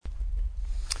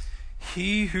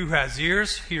He who has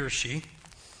ears, he or she,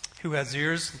 who has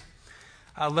ears,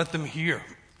 let them hear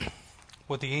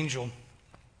what the angel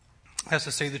has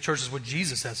to say to the churches, what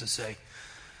Jesus has to say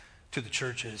to the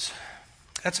churches.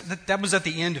 That was at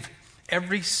the end of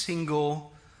every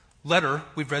single letter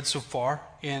we've read so far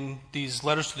in these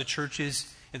letters to the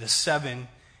churches, in the 7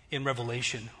 in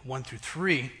Revelation 1 through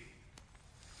 3.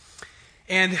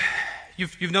 And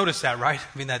you've noticed that, right?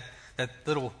 I mean, that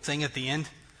little thing at the end.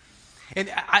 And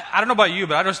I don't know about you,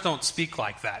 but I just don't speak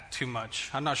like that too much.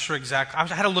 I'm not sure exactly. I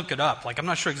had to look it up. I'm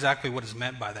not sure exactly what is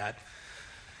meant by that.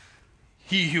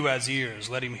 He who has ears,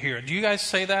 let him hear. Do you guys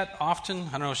say that often?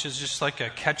 I don't know. It's just like a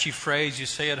catchy phrase you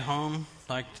say at home,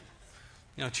 like,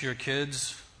 to your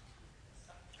kids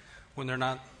when they're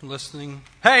not listening.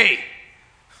 Hey,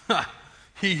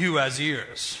 he who has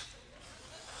ears,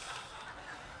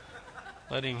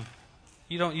 let him.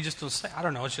 You just don't say. I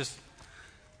don't know. It's just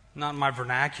not in my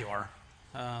vernacular.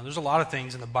 There's a lot of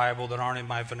things in the Bible that aren't in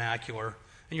my vernacular,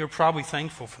 and you're probably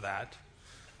thankful for that.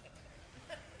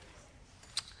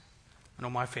 I know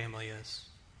my family is.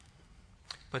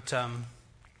 But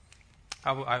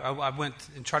I went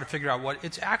and tried to figure out what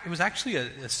it was actually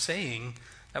a saying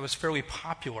that was fairly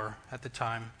popular at the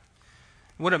time.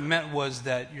 What it meant was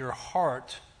that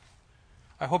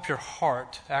I hope your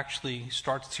heart actually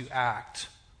starts to act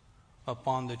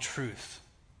upon the truth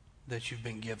that you've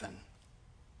been given.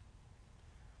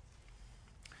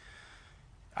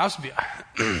 I was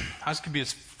going to be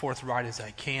as forthright as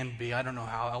I can be. I don't know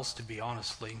how else to be,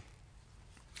 honestly.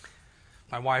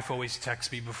 My wife always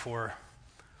texts me before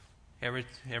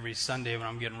every Sunday when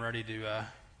I'm getting ready to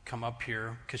come up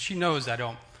here, because she knows I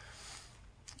don't,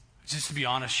 just to be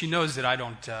honest, she knows that I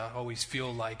don't always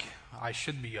feel like I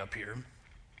should be up here.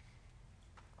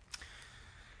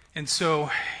 And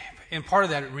part of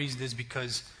that reason is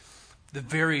because the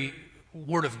very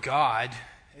Word of God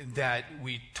that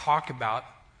we talk about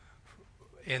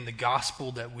and the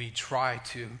gospel that we try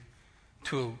to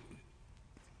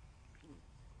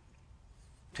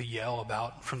yell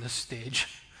about from this stage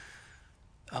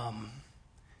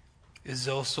is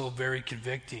also very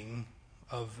convicting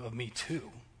of me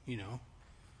too,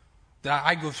 That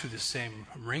I go through the same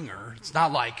ringer. It's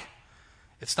not like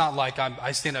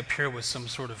I stand up here with some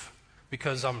sort of,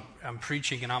 because I'm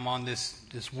preaching and I'm on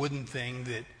this wooden thing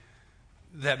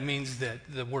that means that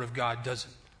the Word of God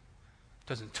doesn't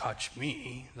touch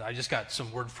me. I just got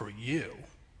some word for you.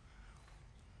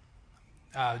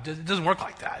 It doesn't work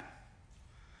like that.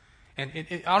 And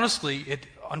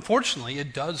unfortunately,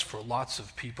 it does for lots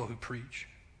of people who preach.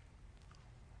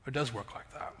 It does work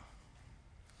like that.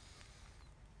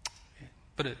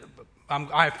 But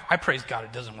I praise God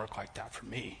it doesn't work like that for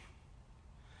me.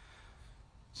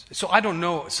 So I don't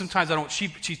know. Sometimes I don't. She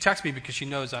texts me because she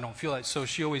knows I don't feel it. So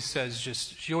she always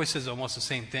says almost the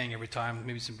same thing every time.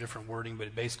 Maybe some different wording, but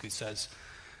it basically says,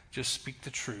 "Just speak the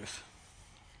truth."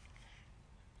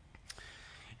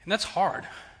 And that's hard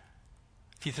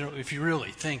if you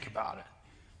really think about it.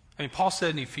 I mean, Paul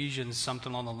said in Ephesians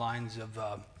something along the lines of,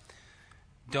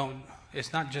 "Don't."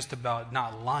 It's not just about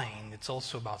not lying. It's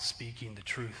also about speaking the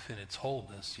truth in its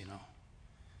wholeness.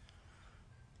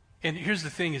 And here's the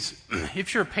thing is,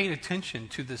 if you're paying attention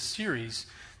to this series,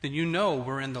 then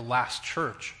we're in the last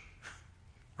church,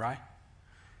 right?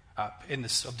 Of the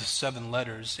 7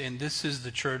 letters. And this is the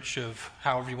church of,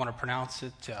 however you want to pronounce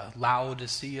it,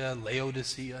 Laodicea.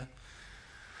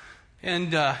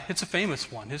 And it's a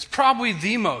famous one. It's probably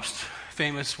the most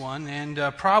famous one,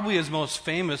 and probably is most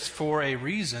famous for a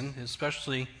reason,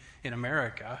 especially in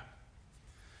America,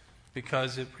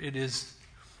 because it is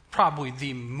probably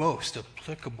the most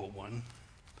applicable one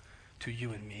to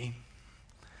you and me.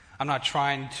 I'm not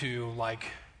trying to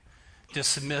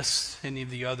dismiss any of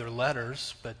the other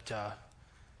letters, but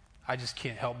I just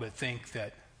can't help but think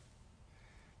that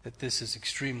this is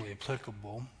extremely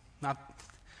applicable. Not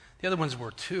the other ones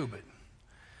were too, but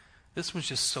this one's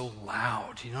just so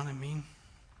loud. You know what I mean?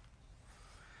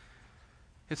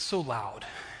 It's so loud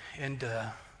and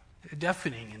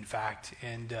deafening, in fact,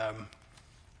 and.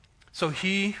 So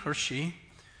he or she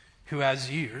who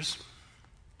has ears,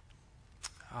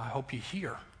 I hope you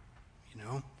hear,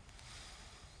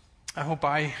 I hope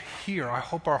I hear. I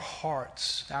hope our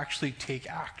hearts actually take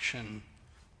action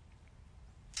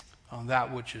on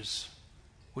that which is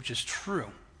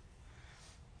true.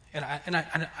 And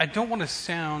I don't want to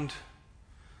sound,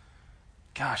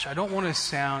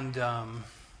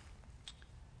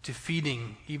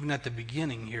 defeating even at the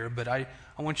beginning here, but I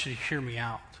want you to hear me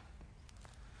out.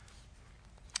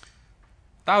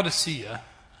 Laodicea,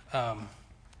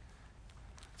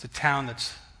 it's a town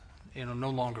that's no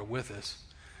longer with us,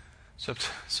 except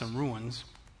some ruins.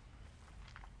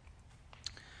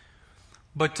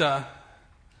 But I'm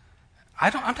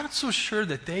not so sure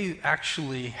that they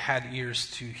actually had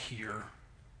ears to hear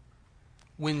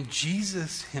when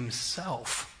Jesus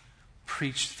himself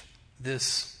preached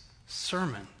this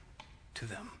sermon to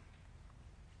them.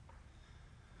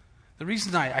 The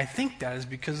reason I think that is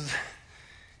because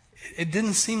it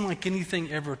didn't seem like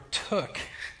anything ever took.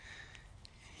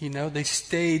 They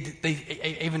stayed,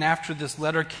 even after this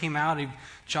letter came out,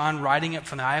 John writing it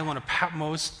from the island of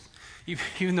Patmos,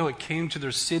 even though it came to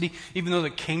their city, even though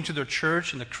it came to their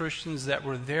church and the Christians that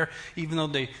were there, even though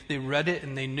they read it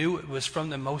and they knew it was from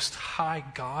the Most High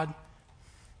God,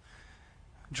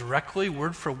 directly,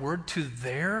 word for word, to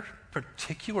their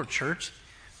particular church,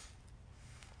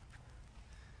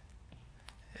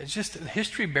 it's just,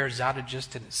 history bears out, it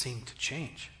just didn't seem to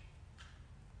change.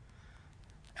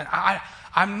 And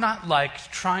I'm not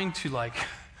trying to like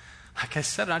I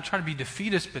said, I'm not trying to be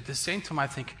defeatist, but at the same time I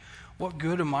think, what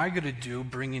good am I going to do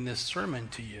bringing this sermon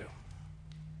to you?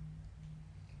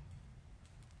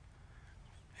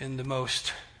 In the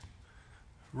most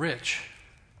rich,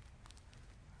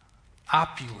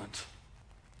 opulent,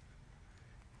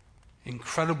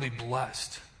 incredibly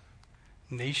blessed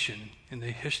nation in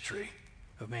the history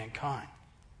of mankind.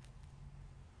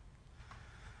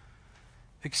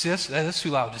 Because that's who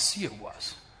Laodicea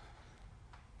was.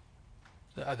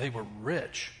 They were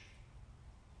rich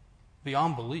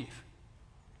beyond belief.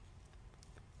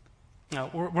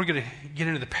 Now, we're going to get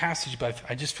into the passage, but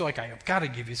I just feel like I've got to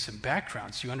give you some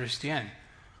background so you understand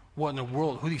what in the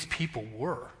world, who these people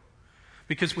were.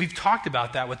 Because we've talked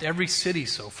about that with every city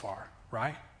so far,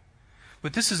 right?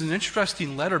 But this is an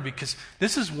interesting letter because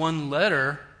this is one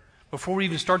letter, before we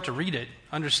even start to read it,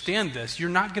 understand this, you're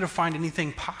not going to find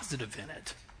anything positive in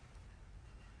it.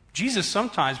 Jesus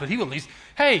sometimes, but he will at least,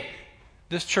 hey,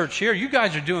 this church here, you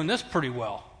guys are doing this pretty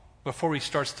well, before he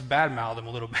starts to badmouth them a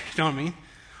little bit, you know what I mean?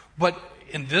 But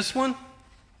in this one,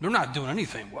 they're not doing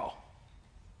anything well,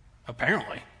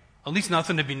 apparently. At least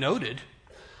nothing to be noted.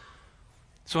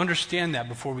 So understand that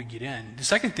before we get in. The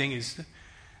second thing is,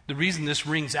 the reason this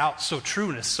rings out so true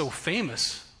and is so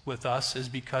famous with us is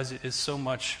because it is so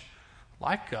much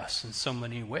like us in so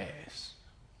many ways.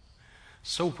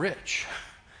 So rich.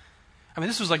 I mean,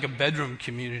 this was like a bedroom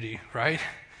community, right?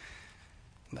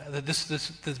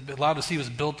 This Laodicea was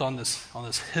built on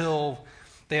this hill.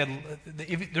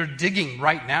 They're digging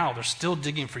right now. They're still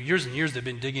digging for years and years. They've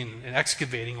been digging and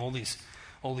excavating all these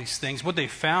things. What they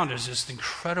found is just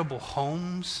incredible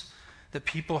homes that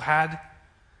people had.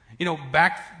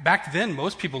 Back then,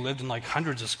 most people lived in like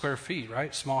hundreds of square feet,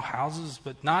 right? Small houses,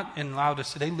 but not in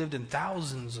Laodicea. They lived in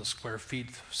thousands of square feet.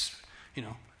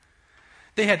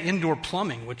 They had indoor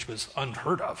plumbing, which was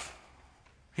unheard of.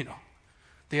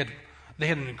 They had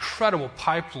an incredible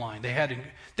pipeline. They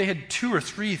had 2 or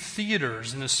 3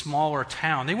 theaters in a smaller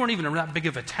town. They weren't even that big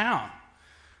of a town.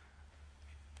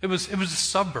 It was the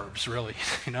suburbs, really.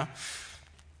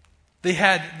 They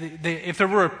had if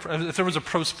there was a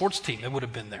pro sports team, it would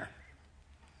have been there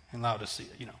in Laodicea.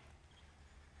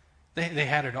 They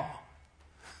had it all.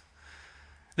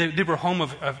 They were home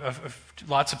of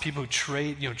lots of people who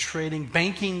trade, trading,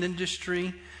 banking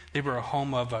industry. They were a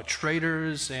home of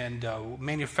traders and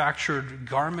manufactured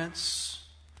garments.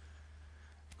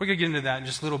 We're going to get into that in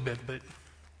just a little bit, but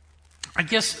I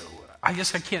guess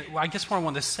what I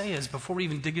want to say is, before we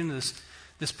even dig into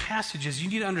this passage, is you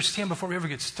need to understand before we ever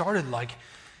get started, like,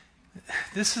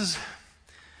 this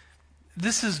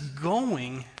is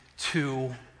going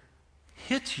to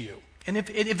hit you. And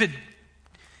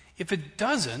if it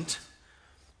doesn't,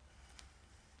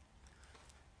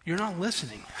 you're not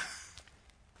listening.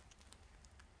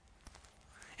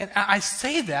 And I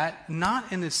say that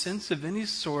not in the sense of any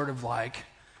sort of like,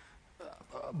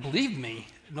 believe me,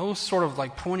 no sort of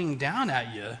like pointing down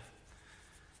at you.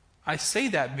 I say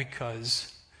that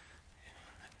because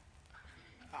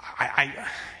I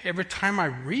every time I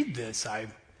read this, I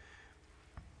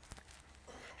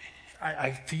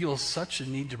feel such a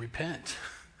need to repent.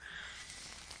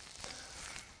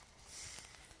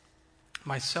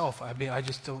 Myself, I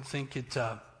just don't think it.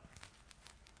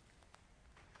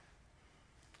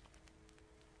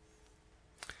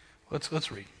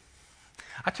 Let's read.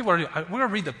 I tell you what we're going to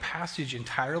read the passage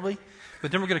entirely,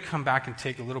 but then we're going to come back and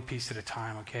take a little piece at a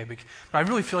time, okay? But I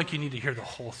really feel like you need to hear the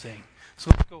whole thing.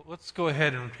 So let's go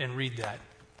ahead and read that.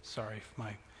 Sorry if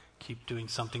I keep doing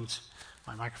something.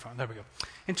 My microphone. There we go.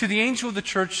 And to the angel of the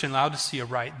church in Laodicea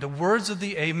write, the words of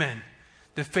the Amen,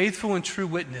 the faithful and true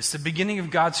witness, the beginning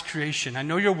of God's creation. I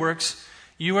know your works.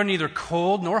 You are neither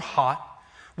cold nor hot.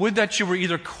 Would that you were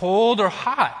either cold or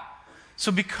hot.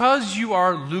 So because you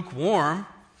are lukewarm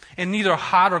and neither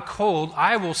hot or cold,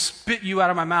 I will spit you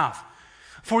out of my mouth.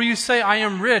 For you say, I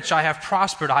am rich, I have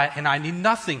prospered, and I need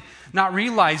nothing, not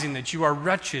realizing that you are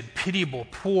wretched, pitiable,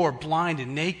 poor, blind,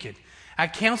 and naked. I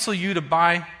counsel you to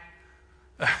buy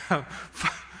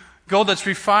gold that's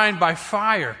refined by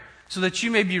fire, so that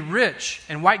you may be rich,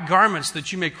 and white garments so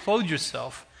that you may clothe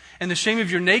yourself, and the shame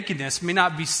of your nakedness may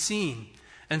not be seen,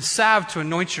 and salve to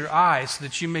anoint your eyes so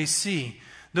that you may see.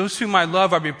 Those whom I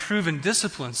love I reprove and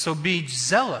discipline, so be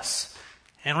zealous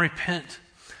and repent.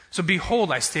 So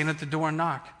behold, I stand at the door and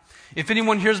knock. If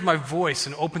anyone hears my voice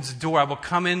and opens the door, I will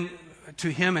come in to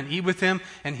him and eat with him,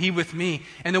 and he with me.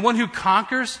 And the one who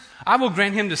conquers, I will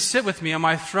grant him to sit with me on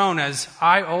my throne, as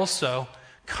I also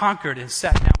conquered and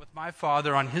sat down with my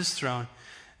Father on his throne.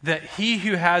 That he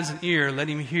who has an ear, let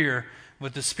him hear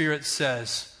what the Spirit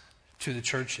says to the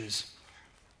churches.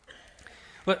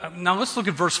 But now let's look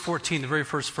at verse 14, the very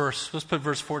first verse. Let's put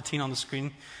verse 14 on the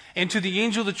screen. And to the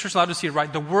angel of the church, Laodicea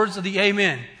write the words of the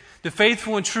Amen, the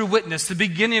faithful and true witness, the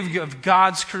beginning of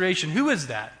God's creation. Who is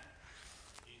that?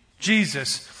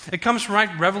 Jesus. It comes from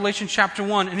Revelation chapter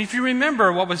 1. And if you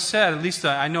remember what was said, at least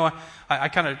I know I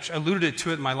kind of alluded to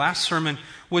it in my last sermon,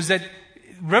 was that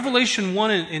Revelation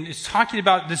 1 is talking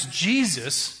about this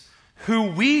Jesus who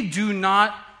we do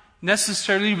not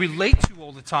necessarily relate to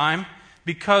all the time,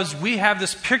 because we have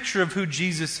this picture of who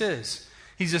Jesus is.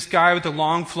 He's this guy with the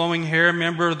long flowing hair,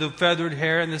 remember the feathered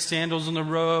hair and the sandals and the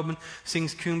robe, and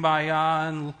sings Kumbaya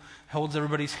and holds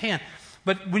everybody's hand.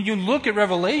 But when you look at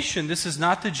Revelation, this is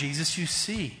not the Jesus you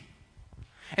see.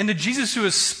 And the Jesus who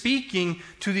is speaking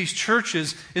to these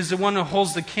churches is the one who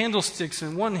holds the candlesticks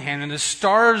in one hand and the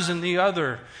stars in the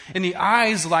other, and the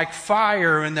eyes like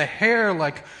fire and the hair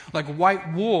like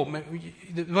white wool.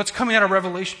 What's coming out of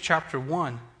Revelation chapter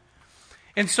 1.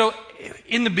 And so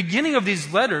in the beginning of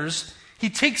these letters, he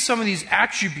takes some of these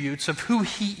attributes of who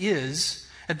he is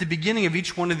at the beginning of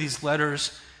each one of these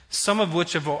letters, some of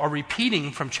which are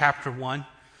repeating from chapter 1,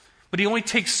 but he only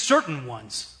takes certain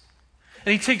ones.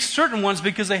 And he takes certain ones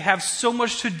because they have so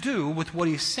much to do with what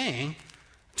he's saying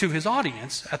to his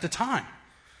audience at the time.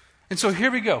 And so here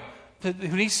we go.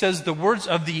 When he says the words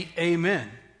of the Amen.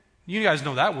 You guys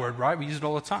know that word, right? We use it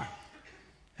all the time.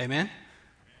 Amen?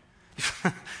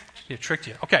 It tricked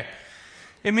you. Okay.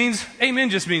 It means, amen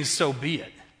just means so be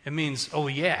it. It means, oh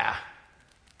yeah.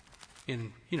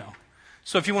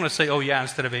 So if you want to say, oh yeah,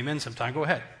 instead of amen sometime, go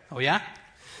ahead. Oh yeah?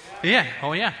 Yeah.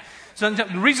 Oh yeah. So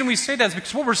the reason we say that is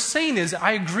because what we're saying is,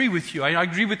 I agree with you. I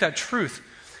agree with that truth.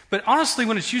 But honestly,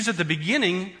 when it's used at the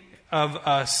beginning of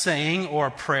a saying or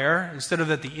a prayer, instead of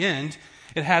at the end,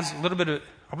 it has a little bit of,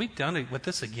 are we done with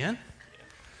this again?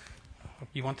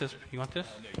 You want this? You want this?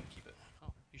 No, you can keep it.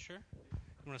 Oh, you sure?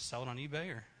 You want to sell it on eBay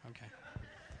or? Okay.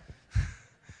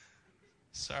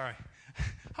 Sorry.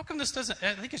 How come this doesn't,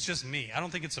 I think it's just me. I don't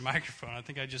think it's a microphone. I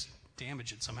think I just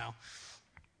damaged it somehow.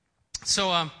 So,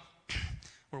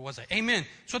 where was I? Amen.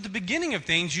 So at the beginning of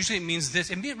things, usually it means this.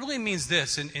 It really means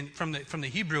this. And from the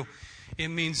Hebrew, it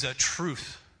means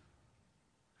truth.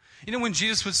 You know, when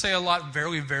Jesus would say a lot,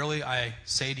 verily, verily, I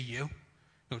say to you.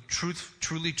 Truth,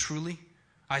 truly, truly,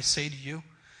 I say to you.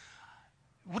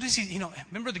 What is he,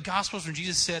 remember the Gospels when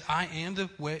Jesus said, I am the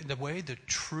way, the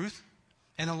truth,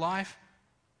 and the life?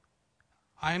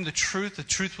 I am the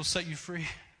truth will set you free.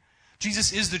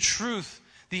 Jesus is the truth,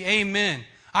 the Amen.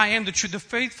 I am the truth, the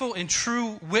faithful and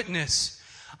true witness.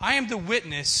 I am the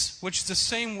witness, which is the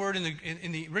same word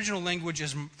in the original language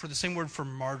as for the same word for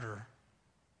martyr.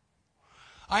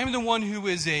 I am the one who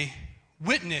is a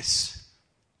witness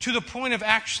to the point of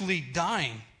actually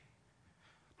dying.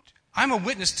 I'm a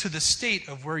witness to the state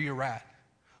of where you're at,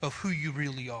 of who you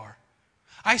really are.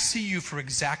 I see you for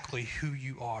exactly who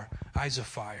you are. Eyes of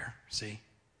fire, see?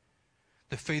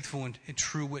 The faithful and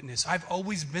true witness. I've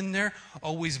always been there,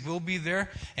 always will be there,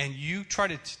 and you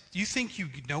think you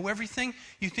know everything?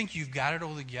 You think you've got it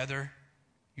all together?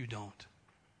 You don't.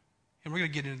 And we're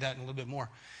going to get into that in a little bit more.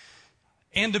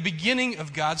 And the beginning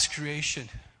of God's creation.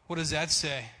 What does that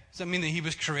say? Does that mean that he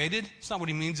was created? It's not what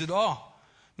he means at all.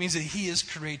 It means that he is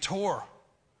creator.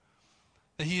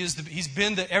 That he's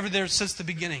been ever there since the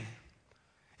beginning.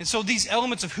 And so these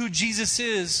elements of who Jesus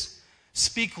is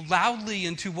speak loudly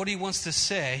into what he wants to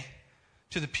say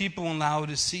to the people in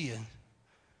Laodicea.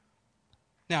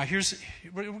 Now,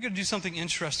 we're going to do something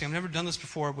interesting. I've never done this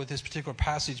before with this particular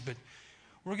passage, but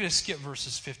we're going to skip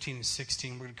verses 15 and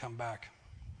 16. We're going to come back.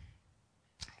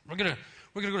 We're going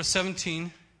to go to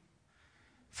 17.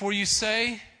 For you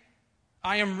say,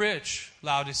 I am rich,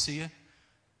 Laodicea.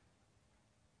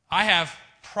 I have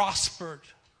prospered,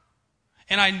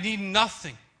 and I need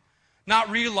nothing, not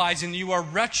realizing you are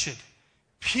wretched,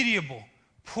 pitiable,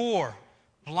 poor,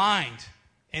 blind,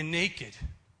 and naked.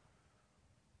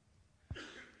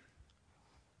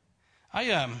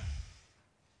 When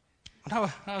I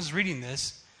was reading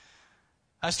this,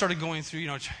 I started going through,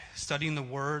 studying the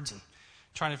words and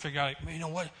trying to figure out,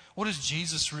 what is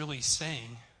Jesus really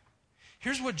saying?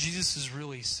 Here's what Jesus is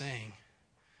really saying.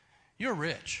 You're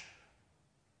rich.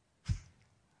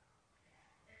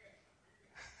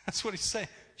 That's what he's saying.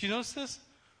 Do you notice this?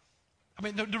 I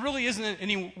mean, there really isn't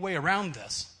any way around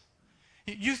this.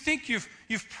 You think you've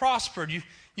prospered. You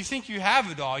think you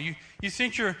have it all. You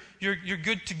think you're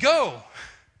good to go.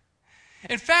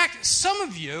 In fact, some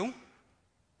of you,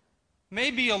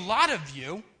 maybe a lot of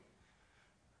you,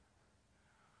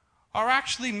 are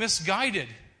actually misguided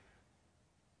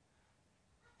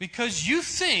because you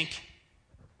think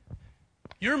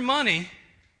your money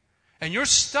and your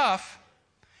stuff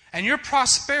and your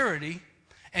prosperity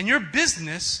and your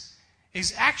business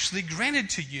is actually granted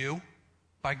to you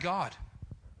by God.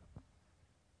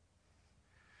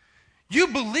 You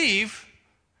believe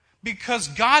because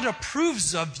God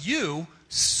approves of you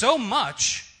so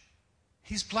much,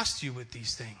 He's blessed you with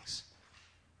these things.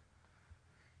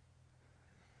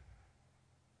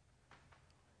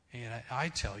 And I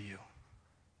tell you,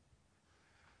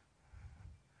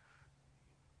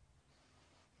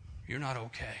 you're not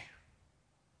okay.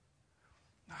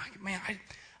 Man,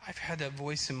 I've had that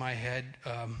voice in my head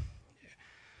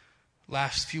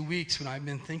last few weeks when I've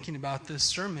been thinking about this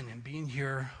sermon and being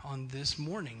here on this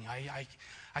morning.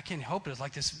 I can't help it. It's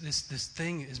like this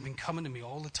thing has been coming to me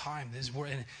all the time. This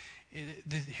word, and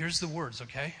here's the words,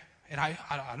 okay? And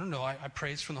I don't know. I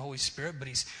pray it's from the Holy Spirit, but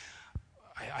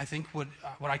I think what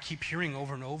I keep hearing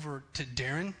over and over to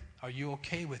Darren, are you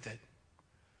okay with it?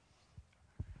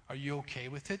 Are you okay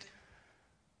with it?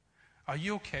 Are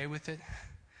you okay with it?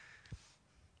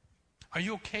 Are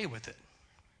you okay with it?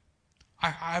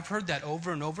 I've heard that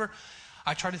over and over.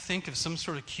 I try to think of some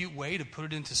sort of cute way to put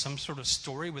it into some sort of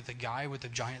story with a guy with a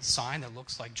giant sign that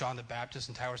looks like John the Baptist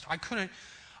and Towers. I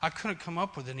couldn't come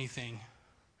up with anything.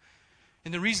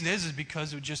 And the reason is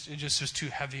because it just was too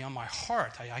heavy on my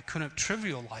heart. I couldn't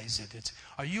trivialize it.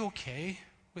 Are you okay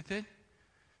with it?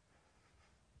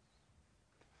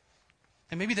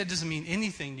 And maybe that doesn't mean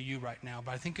anything to you right now,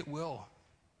 but I think it will.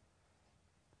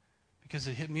 Because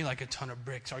it hit me like a ton of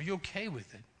bricks. Are you okay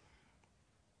with it?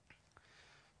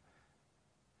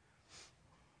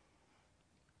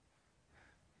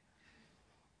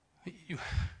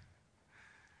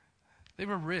 They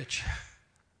were rich.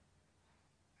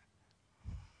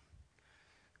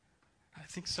 I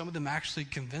think some of them actually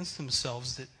convinced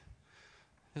themselves that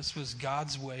this was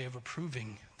God's way of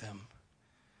approving them.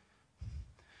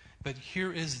 But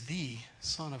here is the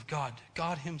Son of God,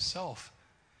 God Himself,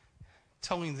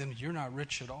 telling them you're not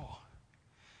rich at all.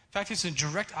 In fact, it's a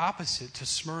direct opposite to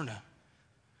Smyrna.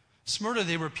 Smyrna,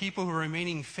 they were people who were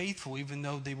remaining faithful even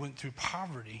though they went through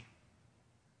poverty.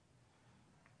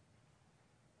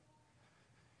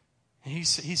 And he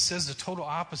says the total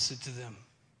opposite to them.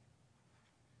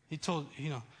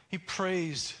 He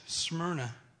praised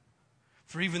Smyrna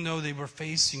for even though they were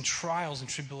facing trials and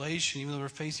tribulation, even though they were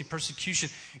facing persecution,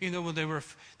 even though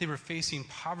they were facing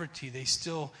poverty, they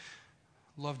still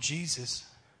loved Jesus.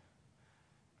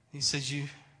 He says,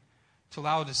 to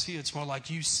Laodicea, it's more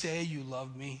like you say you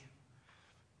love me,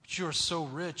 but you are so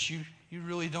rich, you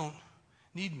really don't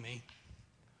need me.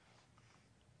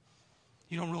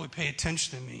 You don't really pay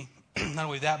attention to me. Not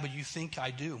only that, but you think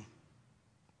I do. And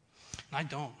I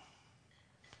don't.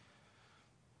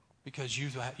 Because you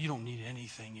don't need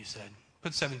anything, you said.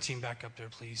 Put 17 back up there,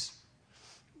 please.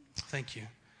 Thank you.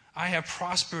 I have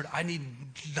prospered. I need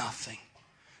nothing.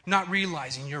 Not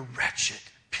realizing you're wretched,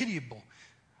 pitiable.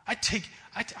 I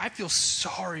feel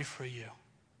sorry for you.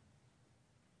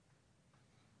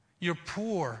 You're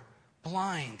poor,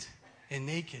 blind, and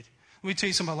naked. Let me tell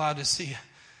you something about Laodicea.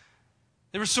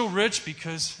 They were so rich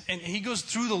and he goes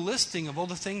through the listing of all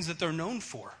the things that they're known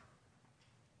for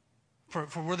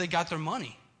where they got their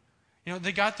money.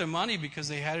 They got their money because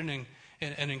they had an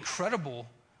incredible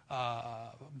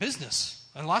business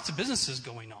and lots of businesses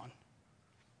going on.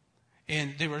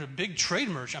 And they were a big trade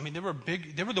merchant. I mean, they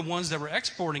were the ones that were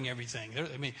exporting everything.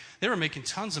 They were making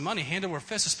tons of money, hand over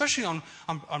fist, especially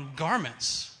on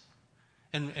garments.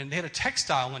 And they had a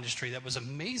textile industry that was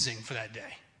amazing for that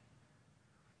day.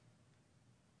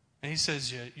 And he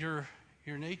says, you're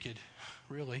naked,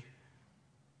 really.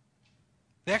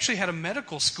 They actually had a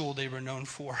medical school they were known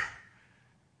for.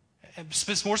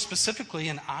 More specifically,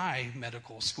 an eye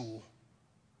medical school.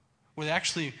 Where they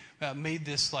actually made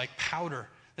this like powder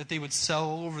that they would sell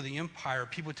all over the empire.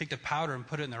 People would take the powder and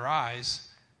put it in their eyes.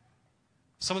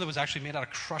 Some of it was actually made out of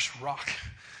crushed rock.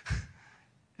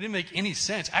 It didn't make any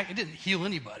sense. It didn't heal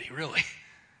anybody, really.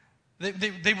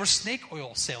 They were snake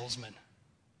oil salesmen.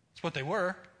 That's what they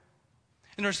were.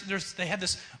 And they had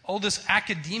this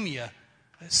academia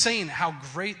saying how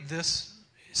great this,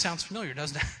 it sounds familiar,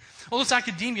 doesn't it? All this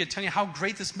academia telling you how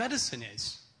great this medicine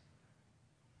is.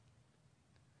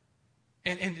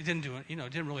 And it didn't do it,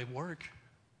 it didn't really work.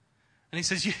 And he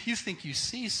says, you think you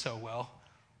see so well.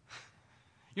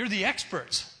 You're the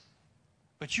experts,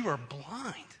 but you are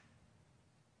blind.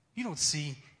 You don't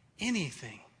see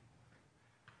anything.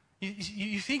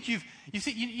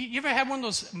 You ever had one of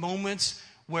those moments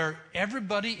where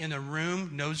everybody in the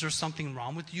room knows there's something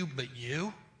wrong with you but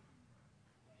you?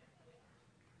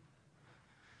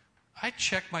 I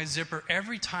check my zipper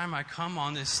every time I come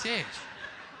on this stage.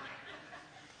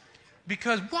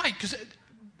 Because, why?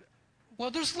 Well,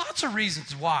 there's lots of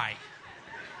reasons why.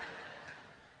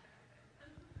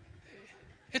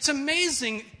 It's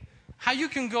amazing how you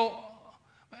can go,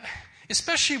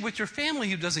 especially with your family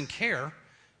who doesn't care,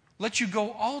 let you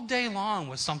go all day long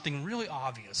with something really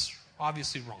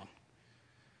obviously wrong.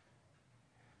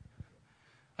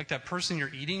 Like that person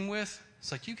you're eating with,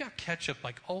 it's like you got ketchup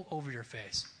like all over your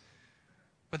face.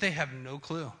 But they have no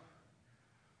clue.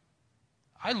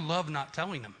 I love not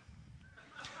telling them.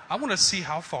 I want to see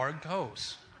how far it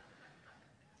goes.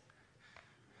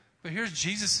 But here's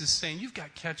Jesus is saying, you've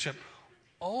got ketchup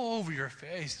all over your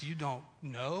face. You don't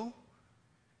know?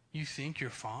 You think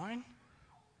you're fine?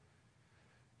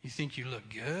 You think you look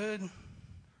good?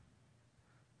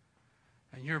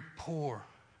 And you're poor.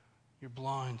 You're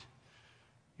blind.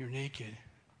 You're naked.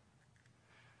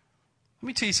 Let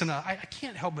me tell you something. I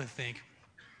can't help but think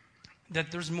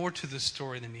that there's more to this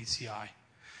story than meets the eye.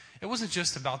 It wasn't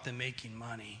just about them making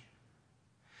money.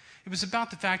 It was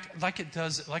about the fact, like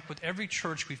with every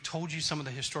church, we've told you some of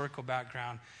the historical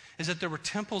background, is that there were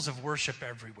temples of worship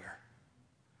everywhere.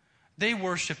 They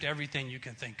worshipped everything you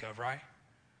can think of, right?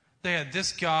 They had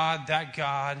this God, that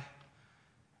God.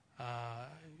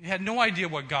 You had no idea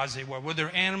what gods they were. Whether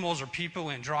they're animals or people,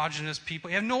 androgynous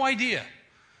people. You have no idea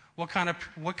what kind of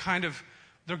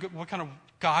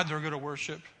God they're going to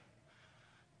worship.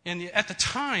 And at the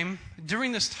time,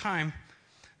 during this time,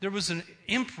 there was an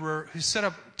emperor who set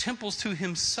up temples to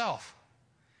himself.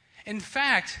 In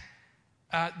fact,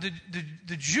 the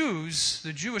Jews,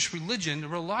 the Jewish religion, there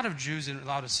were a lot of Jews in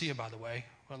Laodicea, by the way.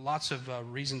 Lots of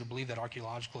reason to believe that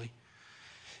archaeologically.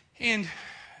 And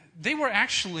they were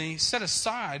actually set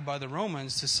aside by the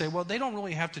Romans to say, well, they don't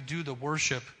really have to do the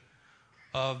worship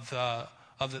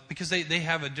because they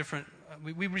have a different,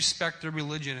 we respect their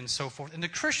religion and so forth. And the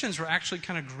Christians were actually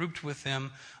kind of grouped with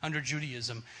them under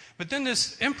Judaism. But then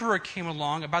this emperor came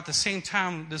along about the same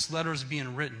time this letter is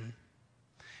being written.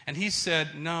 And he said,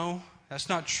 no, that's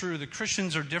not true. The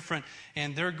Christians are different,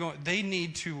 and they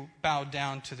need to bow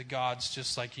down to the gods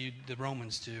just like the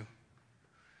Romans do.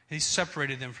 He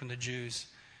separated them from the Jews,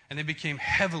 and they became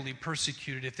heavily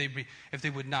persecuted if they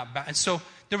would not bow. And so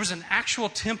there was an actual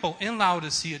temple in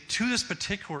Laodicea to this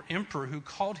particular emperor who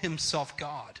called himself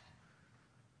God,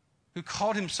 who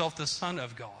called himself the Son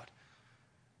of God.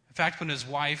 In fact, when his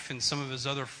wife and some of his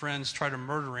other friends tried to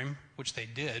murder him, which they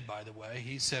did, by the way,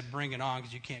 he said, bring it on,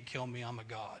 because you can't kill me, I'm a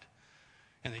God.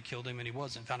 And they killed him, and he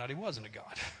found out he wasn't a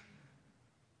God.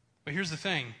 But here's the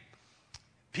thing.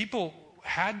 People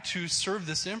had to serve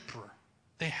this emperor.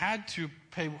 They had to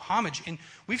pay homage. And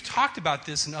we've talked about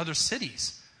this in other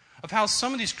cities, of how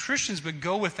some of these Christians would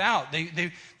go without.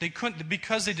 They couldn't,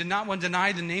 because they did not want to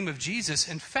deny the name of Jesus.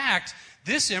 In fact,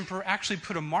 this emperor actually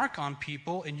put a mark on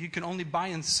people, and you could only buy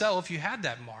and sell if you had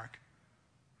that mark.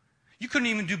 You couldn't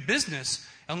even do business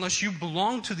unless you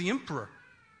belonged to the emperor.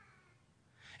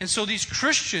 And so these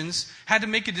Christians had to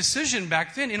make a decision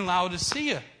back then in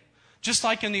Laodicea, just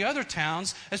like in the other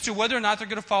towns, as to whether or not they're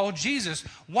going to follow Jesus.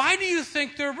 Why do you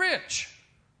think they're rich?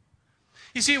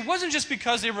 You see, it wasn't just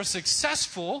because they were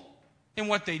successful in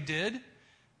what they did.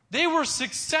 They were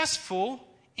successful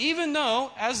even though,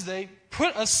 as they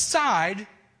put aside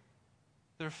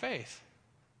their faith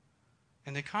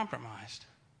and they compromised.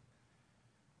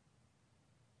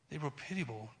 They were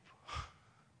pitiable,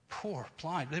 poor,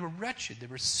 blind. They were wretched. They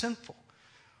were sinful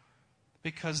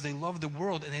because they loved the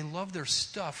world and they loved their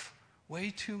stuff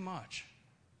way too much.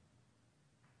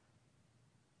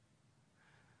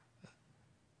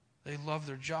 They loved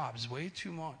their jobs way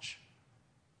too much.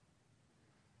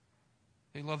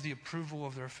 They loved the approval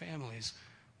of their families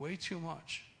way too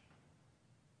much.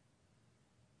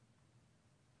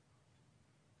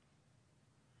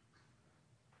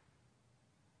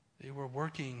 They were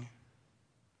working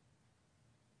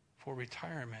for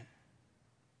retirement,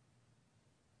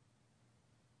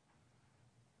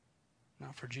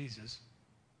 not for Jesus.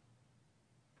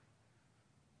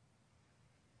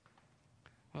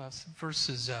 Well, that's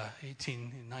verses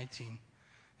 18 and 19.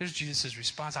 Here's Jesus'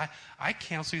 response. I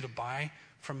counsel you to buy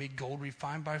from me gold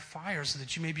refined by fire so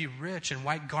that you may be rich, and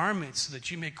white garments so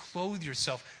that you may clothe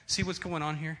yourself. See what's going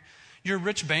on here? You're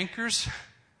rich bankers.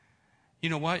 You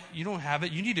know what? You don't have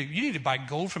it. You need to buy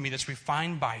gold from me that's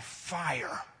refined by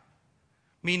fire.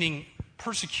 Meaning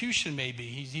persecution, maybe.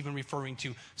 He's even referring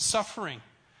to suffering.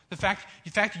 The fact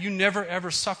that you never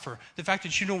ever suffer, the fact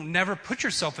that you don't never put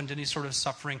yourself into any sort of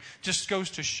suffering just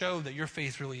goes to show that your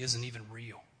faith really isn't even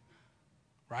real.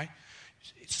 Right?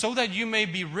 So that you may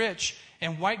be rich,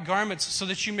 and white garments so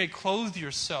that you may clothe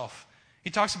yourself. He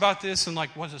talks about this in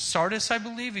Sardis, I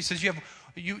believe. He says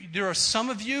there are some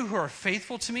of you who are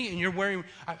faithful to me, and you're wearing,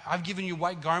 I've given you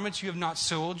white garments. You have not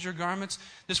soiled your garments.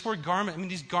 This word garment,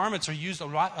 these garments are used a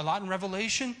lot in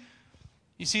Revelation.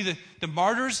 You see the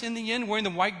martyrs in the end wearing the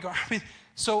white garment.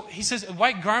 So he says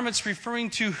white garments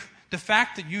referring to the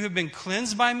fact that you have been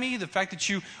cleansed by me, the fact that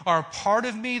you are a part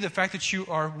of me, the fact that you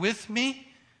are with me.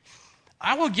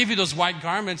 I will give you those white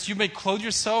garments. You may clothe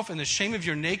yourself, and the shame of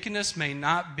your nakedness may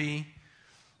not be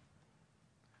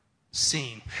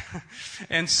seen.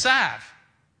 And salve.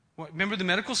 Remember the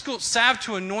medical school? Salve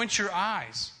to anoint your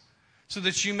eyes so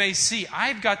that you may see.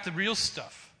 I've got the real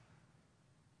stuff.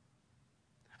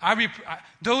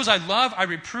 Those I love, I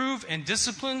reprove and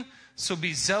discipline, so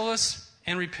be zealous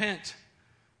and repent.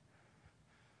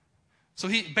 So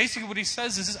basically what he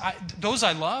says is, those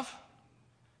I love.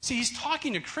 See, he's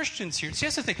talking to Christians here. See,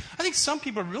 that's the thing. I think some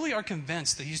people really are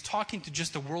convinced that he's talking to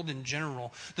just the world in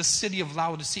general, the city of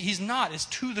Laodicea. He's not. It's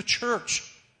to the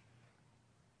church.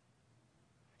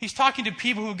 He's talking to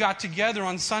people who got together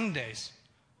on Sundays.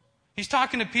 He's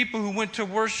talking to people who went to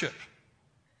worship.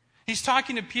 He's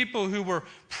talking to people who were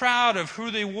proud of who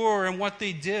they were and what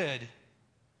they did.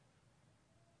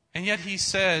 And yet he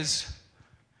says,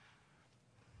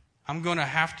 I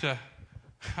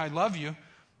love you,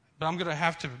 but I'm going to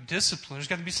have to discipline. There's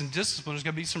got to be some discipline. There's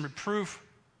got to be some reproof.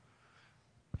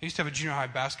 I used to have a junior high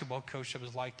basketball coach that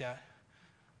was like that.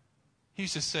 He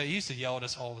used to yell at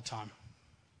us all the time.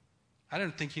 I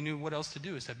didn't think he knew what else to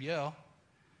do except yell.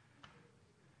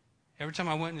 Every time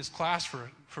I went in his class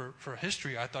for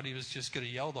history, I thought he was just going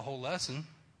to yell the whole lesson.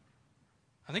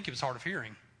 I think he was hard of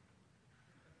hearing.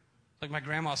 Like my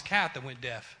grandma's cat that went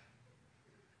deaf.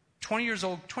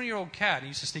 20-year-old cat. He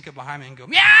used to sneak up behind me and go,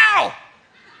 meow!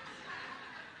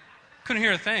 Couldn't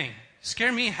hear a thing.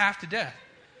 Scared me half to death.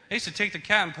 I used to take the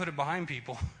cat and put it behind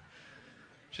people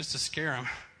just to scare them.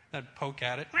 I'd poke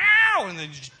at it, meow, and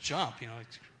they'd just jump,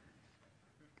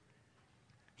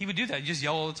 He would do that. He'd just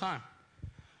yell all the time.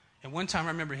 And one time I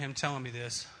remember him telling me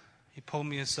this. He pulled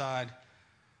me aside,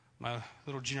 my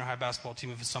little junior high basketball team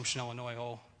of Assumption, Illinois,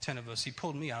 all 10 of us. He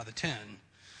pulled me out of the 10.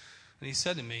 And he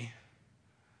said to me,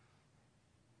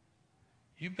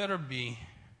 you better be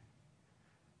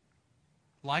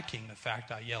liking the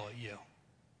fact I yell at you.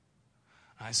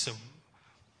 I said,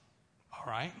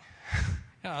 all right.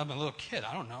 Yeah, I'm a little kid.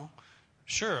 I don't know.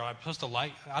 Sure, I'm supposed to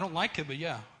like, I don't like it, but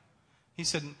yeah. He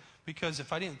said, because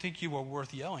if I didn't think you were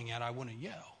worth yelling at, I wouldn't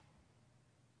yell.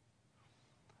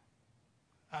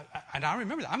 And I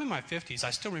remember that. I'm in my 50s. I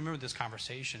still remember this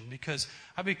conversation because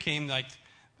I became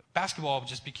basketball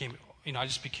just became, I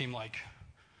just became like,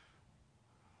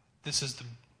 this is the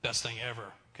best thing ever.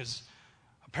 Because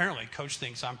apparently coach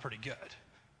thinks I'm pretty good.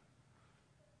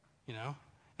 Now,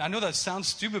 I know that sounds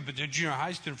stupid, but the junior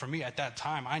high student for me at that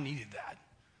time, I needed that.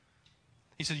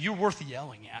 He said, you're worth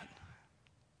yelling at.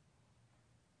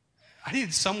 I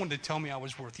needed someone to tell me I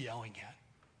was worth yelling at.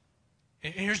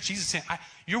 And here's Jesus saying,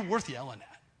 you're worth yelling at.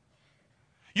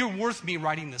 You're worth me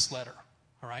writing this letter,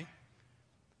 all right?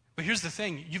 But here's the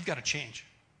thing, you've got to change.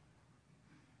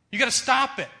 You got to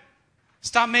stop it.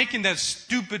 Stop making those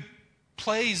stupid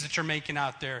plays that you're making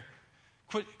out there.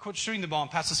 Quit shooting the ball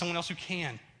and pass to someone else who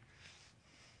can.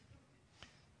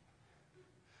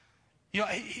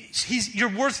 You're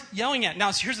worth yelling at.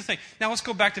 Now, here's the thing. Now, let's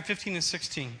go back to 15 and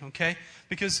 16, okay?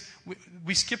 Because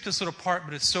we skipped this little part,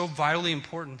 but it's so vitally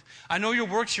important. I know your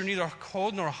works, you're neither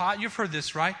cold nor hot. You've heard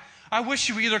this, right? I wish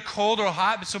you were either cold or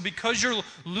hot, but so because you're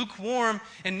lukewarm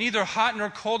and neither hot nor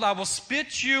cold, I will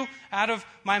spit you out of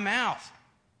my mouth.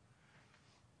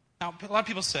 Now, a lot of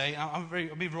people say, I'll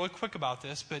be really quick about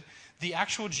this, but the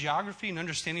actual geography and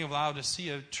understanding of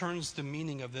Laodicea turns the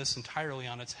meaning of this entirely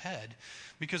on its head.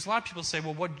 Because a lot of people say,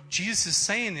 well, what Jesus is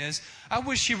saying is, I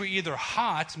wish you were either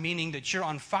hot, meaning that you're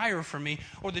on fire for me,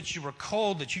 or that you were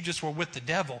cold, that you just were with the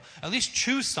devil. At least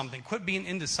choose something. Quit being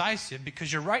indecisive,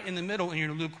 because you're right in the middle and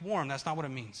you're lukewarm. That's not what it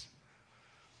means.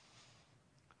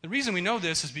 The reason we know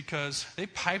this is because they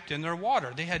piped in their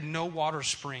water. They had no water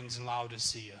springs in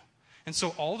Laodicea. And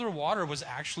so all their water was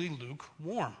actually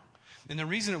lukewarm. And the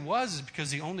reason it was is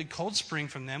because the only cold spring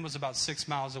from them was about 6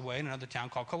 miles away in another town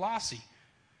called Colossae.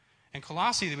 In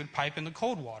Colossae, they would pipe in the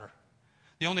cold water.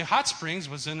 The only hot springs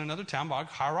was in another town called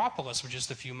Hierapolis, which is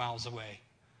just a few miles away.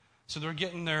 So they're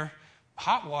getting their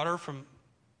hot water from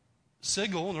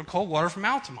Sigil and their cold water from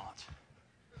Altamont.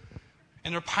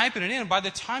 And they're piping it in. By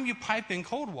the time you pipe in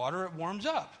cold water, it warms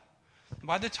up.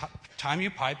 By the time you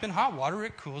pipe in hot water,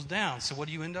 it cools down. So what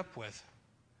do you end up with?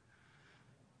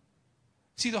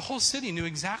 See, the whole city knew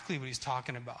exactly what he's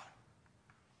talking about.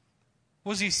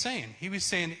 What was he saying? He was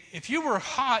saying, if you were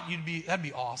hot, that'd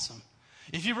be awesome.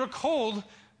 If you were cold,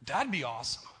 that'd be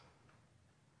awesome.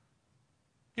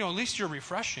 At least you're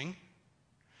refreshing.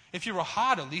 If you were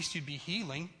hot, at least you'd be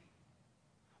healing.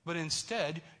 But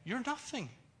instead, you're nothing.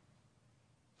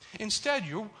 Instead,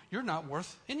 you're not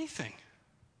worth anything.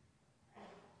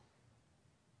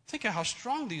 Think of how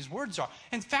strong these words are.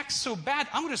 In fact, so bad,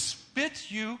 I'm going to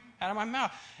spit you out of my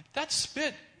mouth. That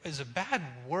spit is a bad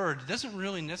word. It doesn't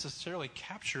really necessarily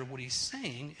capture what he's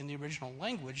saying in the original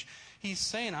language. He's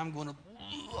saying, I'm going to...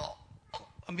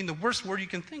 the worst word you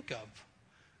can think of.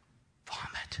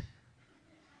 Vomit.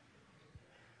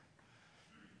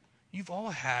 You've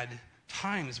all had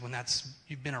times when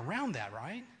you've been around that,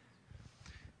 right?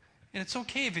 And it's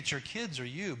okay if it's your kids or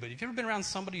you, but have you ever been around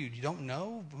somebody who you don't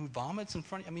know who vomits in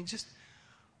front of you?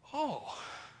 I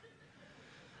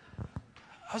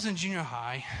was in junior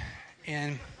high,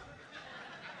 and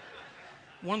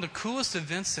one of the coolest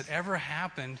events that ever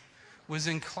happened was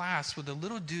in class with a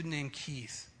little dude named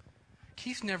Keith.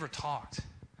 Keith never talked.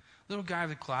 Little guy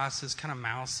with glasses, kind of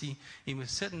mousy. He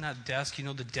was sitting at that desk,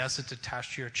 the desk that's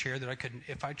attached to your chair that I couldn't,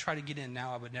 if I tried to get in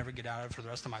now, I would never get out of it for the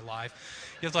rest of my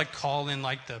life. You have to call in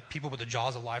the people with the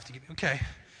jaws of life to get, okay.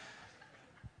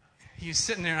 He was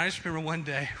sitting there, and I just remember one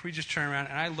day, we just turned around,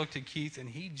 and I looked at Keith, and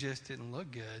he just didn't look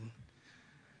good.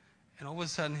 And all of a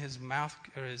sudden, his mouth,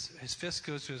 or his fist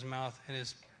goes to his mouth, and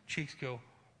his cheeks go.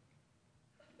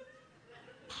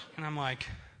 And I'm like,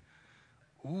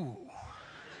 ooh.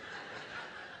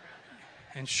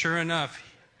 And sure enough,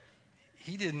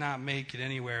 he did not make it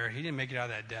anywhere. He didn't make it out of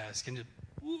that desk. And just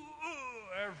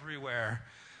everywhere.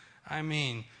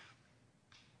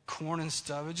 Corn and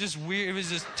stuff. It was just weird. It was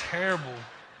just terrible.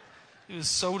 It was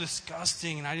so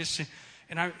disgusting.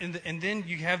 And then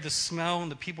you have the smell and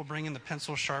the people bringing the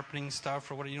pencil sharpening stuff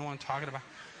or what, what I'm talking about.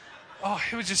 Oh,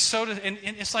 it was just so, and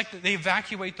it's like they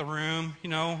evacuate the room,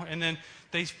 and then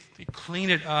they clean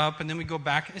it up, and then we go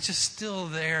back. It's just still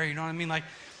there, you know what I mean?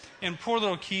 And poor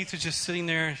little Keith is just sitting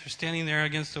there, standing there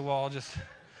against the wall, just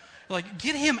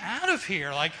get him out of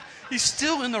here. He's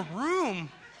still in the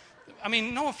room.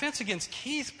 No offense against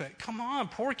Keith, but come on,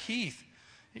 poor Keith.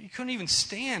 He couldn't even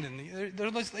stand, and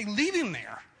they're leave him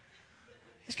there.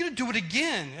 He's going to do it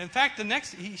again. In fact,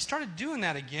 he started doing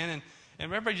that again, and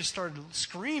everybody just started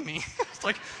screaming.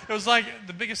 It was like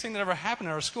the biggest thing that ever happened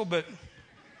at our school, but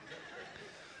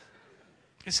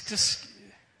it's just...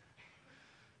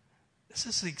 This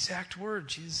is the exact word,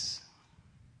 Jesus.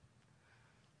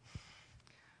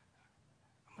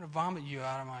 I'm going to vomit you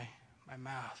out of my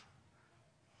mouth.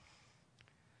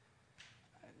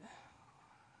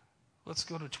 Let's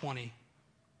go to 20.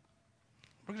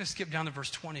 We're going to skip down to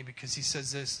verse 20 because he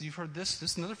says this. You've heard this.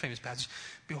 This is another famous passage.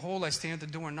 Behold, I stand at the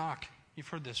door and knock. You've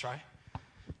heard this, right?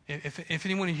 If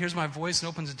anyone hears my voice and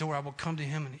opens the door, I will come to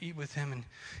him and eat with him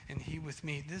and he with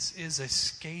me. This is a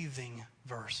scathing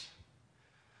verse.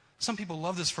 Some people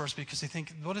love this verse because they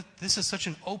think, this is such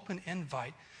an open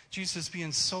invite. Jesus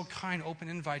being so kind, open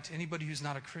invite to anybody who's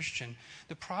not a Christian.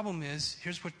 The problem is,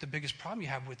 here's what the biggest problem you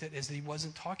have with it, is that he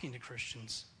wasn't talking to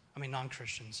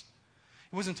non-Christians.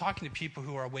 He wasn't talking to people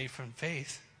who are away from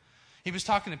faith. He was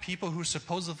talking to people who are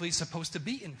supposedly supposed to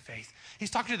be in faith.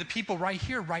 He's talking to the people right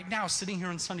here, right now, sitting here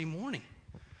on Sunday morning.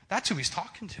 That's who he's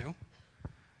talking to.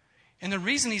 And the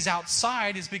reason he's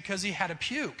outside is because he had a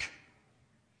puke.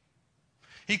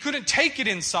 He couldn't take it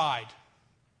inside.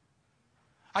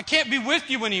 I can't be with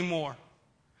you anymore.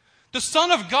 The Son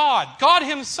of God, God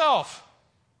himself,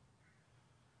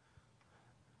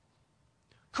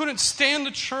 couldn't stand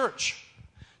the church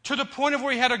to the point of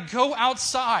where he had to go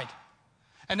outside.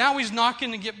 And now he's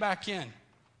knocking to get back in.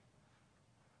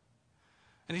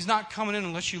 And he's not coming in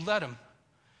unless you let him.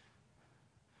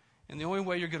 And the only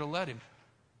way you're going to let him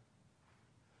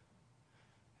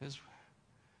is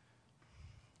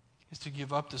to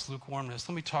give up this lukewarmness.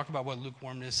 Let me talk about what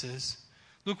lukewarmness is.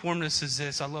 Lukewarmness is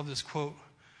this. I love this quote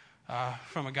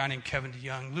from a guy named Kevin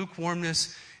DeYoung.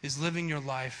 Lukewarmness is living your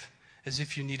life as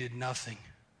if you needed nothing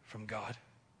from God.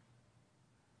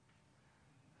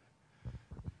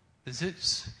 Does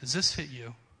this hit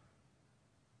you?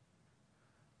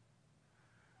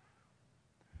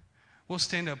 We'll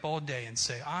stand up all day and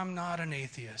say, I'm not an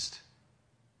atheist.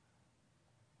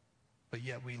 But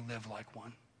yet we live like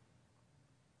one.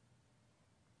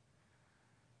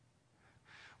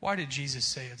 Why did Jesus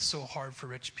say it's so hard for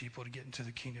rich people to get into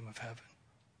the kingdom of heaven?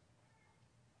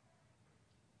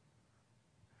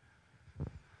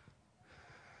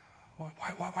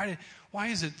 Why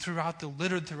is it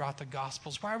littered throughout the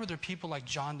Gospels? Why were there people like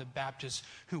John the Baptist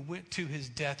who went to his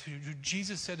death, who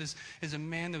Jesus said is a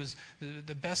man that was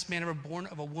the best man ever born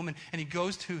of a woman, and he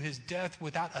goes to his death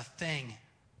without a thing?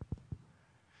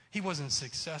 He wasn't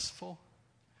successful.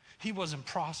 He wasn't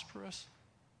prosperous.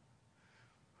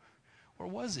 Or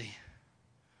was he?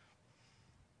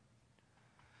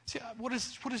 See, what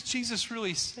is Jesus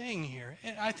really saying here?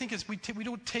 And I think we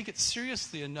don't take it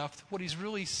seriously enough, what he's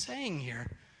really saying here.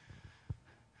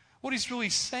 What he's really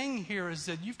saying here is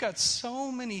that you've got so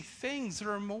many things that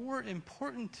are more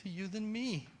important to you than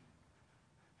me.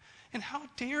 And how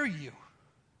dare you?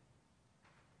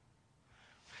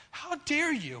 How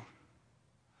dare you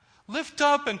lift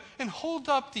up and hold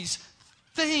up these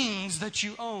things that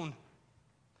you own?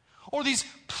 Or these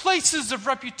places of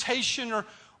reputation, or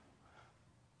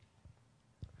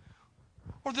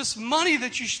this money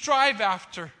that you strive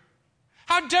after.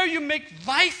 How dare you make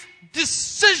life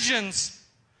decisions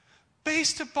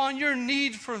based upon your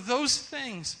need for those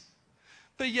things,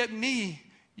 but yet me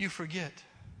you forget.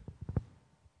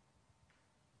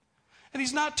 And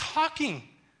he's not talking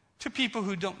to people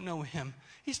who don't know him.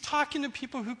 He's talking to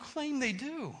people who claim they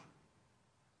do.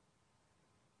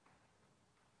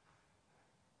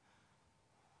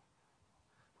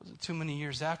 Wasn't too many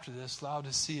years after this,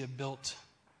 Laodicea built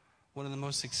one of the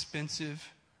most expensive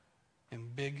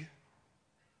and big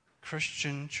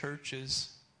Christian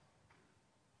churches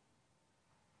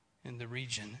in the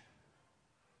region.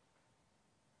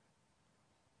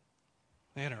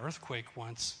 They had an earthquake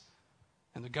once,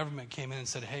 and the government came in and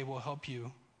said, hey, we'll help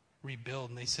you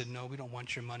rebuild. And they said, no, we don't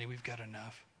want your money. We've got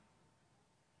enough.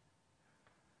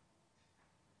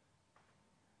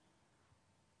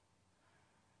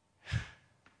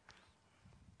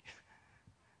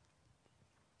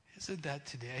 Isn't that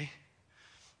today?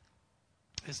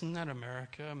 Isn't that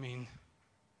America? I mean,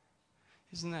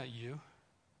 isn't that you?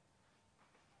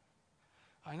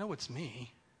 I know it's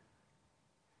me.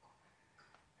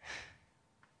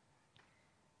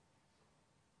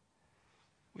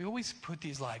 We always put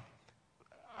these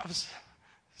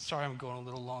sorry I'm going a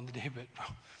little long today, but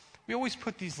we always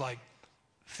put these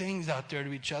things out there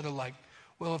to each other like,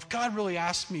 well, if God really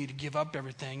asked me to give up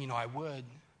everything, I would.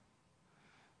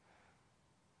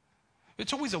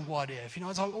 It's always a what if.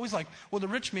 It's always like, well, the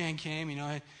rich man came,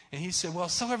 and he said, well,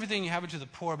 sell everything you have it to the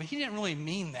poor. But he didn't really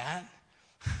mean that.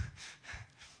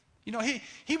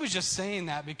 He was just saying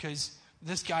that because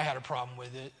this guy had a problem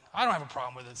with it. I don't have a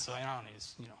problem with it, so I don't need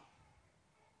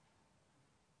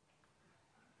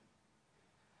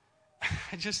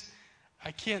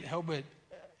I can't help it.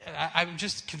 I'm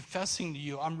just confessing to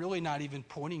you. I'm really not even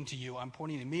pointing to you. I'm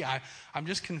pointing to me. I'm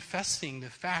just confessing the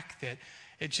fact that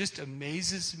it just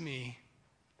amazes me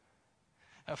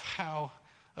of how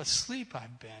asleep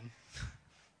I've been.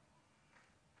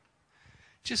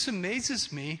 It just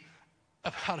amazes me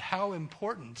about how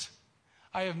important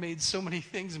I have made so many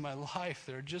things in my life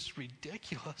that are just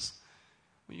ridiculous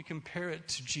when you compare it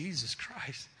to Jesus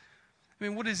Christ. I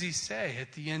mean, what does he say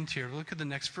at the end here? Look at the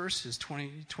next verses,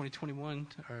 21,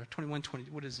 or 21, 20.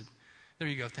 What is it? There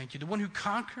you go. Thank you. The one who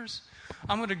conquers,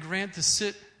 I'm going to grant to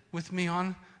sit with me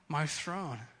on my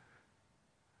throne.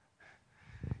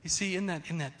 You see, in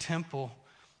that temple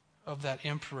of that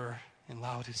emperor in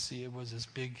Laodicea was this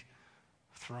big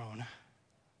throne,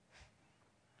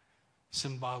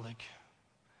 symbolic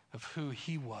of who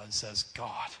he was as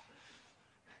God.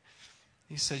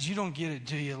 He says, you don't get it,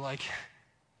 do you?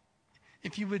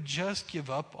 If you would just give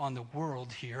up on the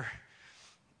world here,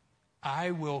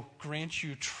 I will grant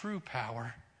you true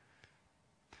power,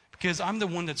 because I'm the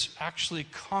one that's actually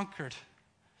conquered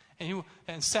and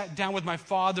sat down with my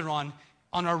Father on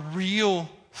a real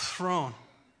throne.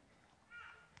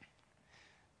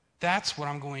 That's what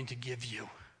I'm going to give you.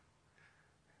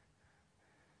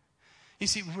 You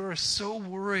see, we're so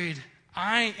worried.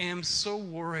 I am so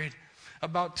worried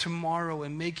about tomorrow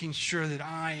and making sure that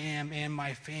I am and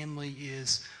my family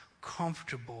is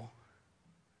comfortable.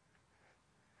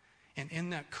 And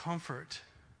in that comfort,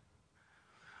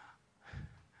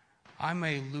 I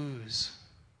may lose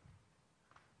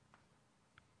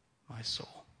my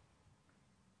soul.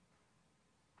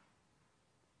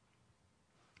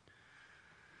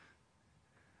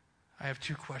 I have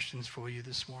two questions for you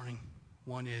this morning.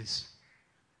 One is,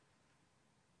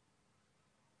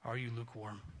 are you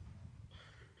lukewarm?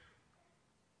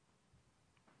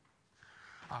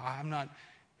 I'm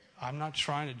not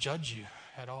trying to judge you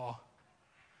at all.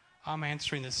 I'm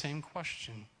answering the same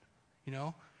question,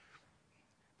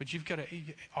 But you've got to,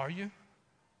 are you?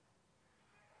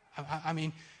 I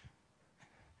mean,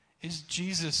 is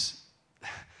Jesus,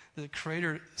 the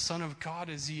Creator, Son of God,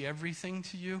 is He everything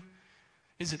to you?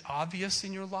 Is it obvious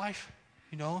in your life?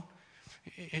 In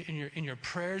your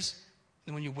prayers,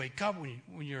 and when you wake up, when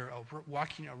you're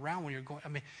walking around, when you're going,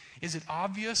 is it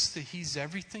obvious that He's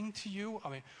everything to you?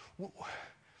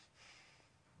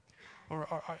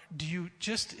 Or do you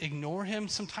just ignore Him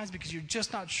sometimes because you're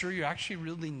just not sure you actually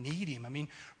really need Him?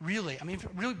 Really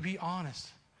be honest.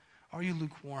 Are you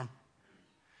lukewarm?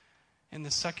 And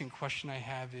the second question I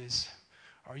have is,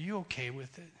 are you okay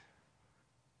with it?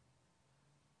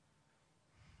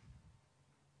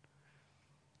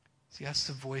 See, that's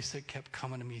the voice that kept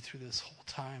coming to me through this whole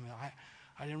time.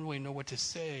 I didn't really know what to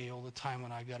say all the time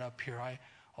when I got up here.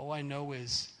 All I know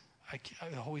is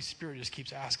the Holy Spirit just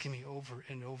keeps asking me over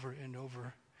and over and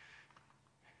over,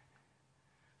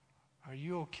 are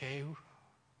you okay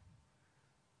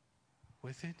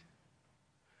with it?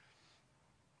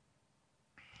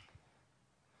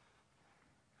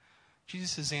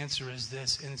 Jesus' answer is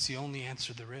this, and it's the only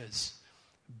answer there is.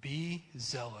 Be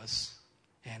zealous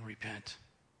and repent.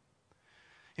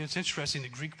 It's interesting, the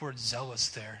Greek word zealous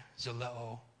there,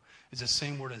 zaleo, is the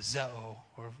same word as zeo,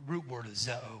 or root word as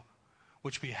zeo,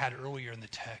 which we had earlier in the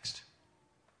text.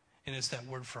 And it's that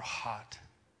word for hot.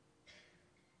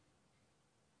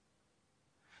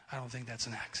 I don't think that's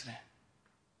an accident.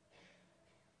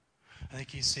 I think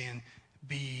he's saying,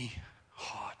 be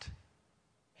hot.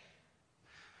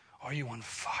 Are you on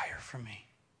fire for me?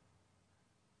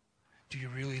 Do you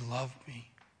really love me?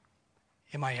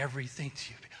 Am I everything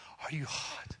to you? Are you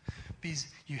hot?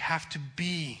 You have to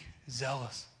be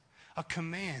zealous. A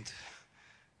command.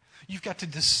 You've got to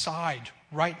decide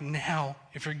right now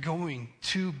if you're going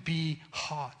to be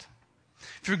hot.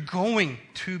 If you're going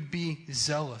to be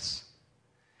zealous.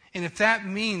 And if that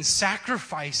means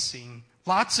sacrificing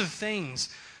lots of things,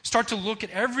 start to look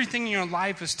at everything in your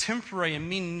life as temporary and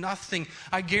mean nothing,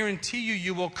 I guarantee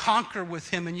you will conquer with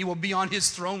Him, and you will be on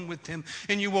His throne with Him,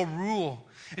 and you will rule.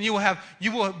 And you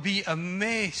will be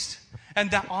amazed.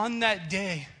 And that on that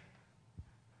day,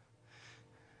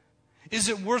 is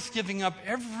it worth giving up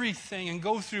everything and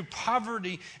go through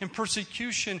poverty and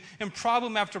persecution and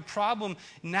problem after problem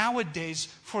nowadays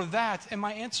for that? And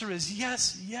my answer is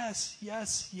yes, yes,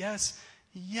 yes, yes,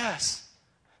 yes.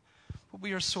 But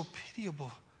we are so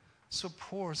pitiable, so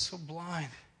poor, so blind,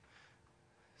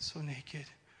 so naked.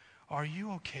 Are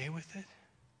you okay with it?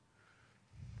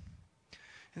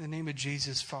 In the name of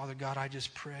Jesus, Father God, I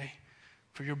just pray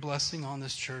for your blessing on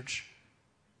this church.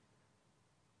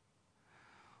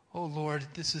 Oh Lord,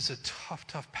 this is a tough,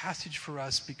 tough passage for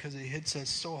us because it hits us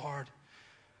so hard.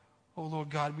 Oh Lord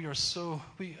God,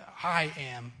 I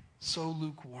am so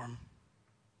lukewarm.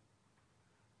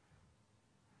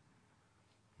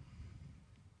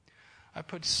 I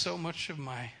put so much of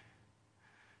my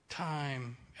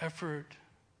time, effort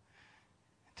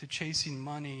to chasing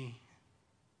money,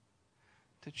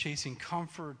 to chasing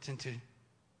comfort, and to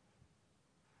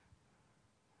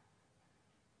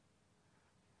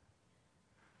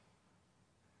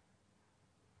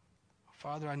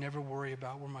Father, I never worry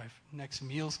about where my next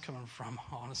meal's coming from,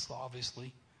 honestly,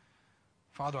 obviously.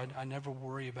 Father, I never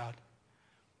worry about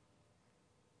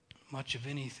much of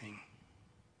anything.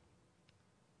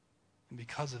 And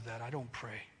because of that, I don't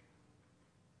pray.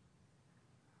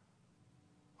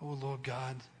 Oh, Lord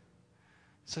God,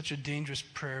 such a dangerous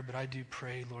prayer, but I do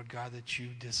pray, Lord God, that you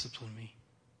discipline me.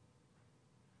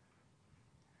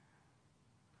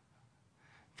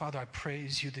 Father, I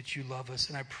praise you that you love us,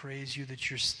 and I praise you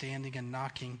that you're standing and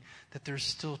knocking, that there's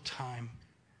still time.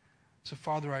 So,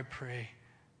 Father, I pray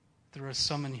there are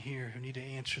some in here who need to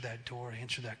answer that door,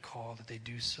 answer that call, that they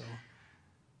do so.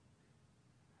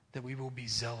 That we will be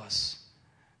zealous,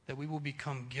 that we will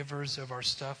become givers of our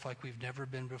stuff like we've never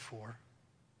been before.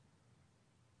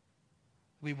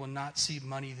 We will not see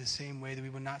money the same way, that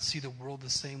we will not see the world the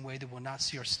same way, that we will not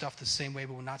see our stuff the same way,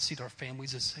 but we will not see our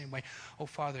families the same way. Oh,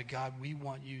 Father God, we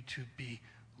want you to be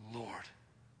Lord.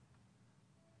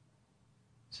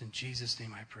 It's in Jesus'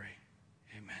 name I pray.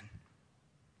 Amen.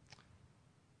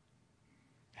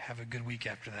 Have a good week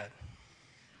after that.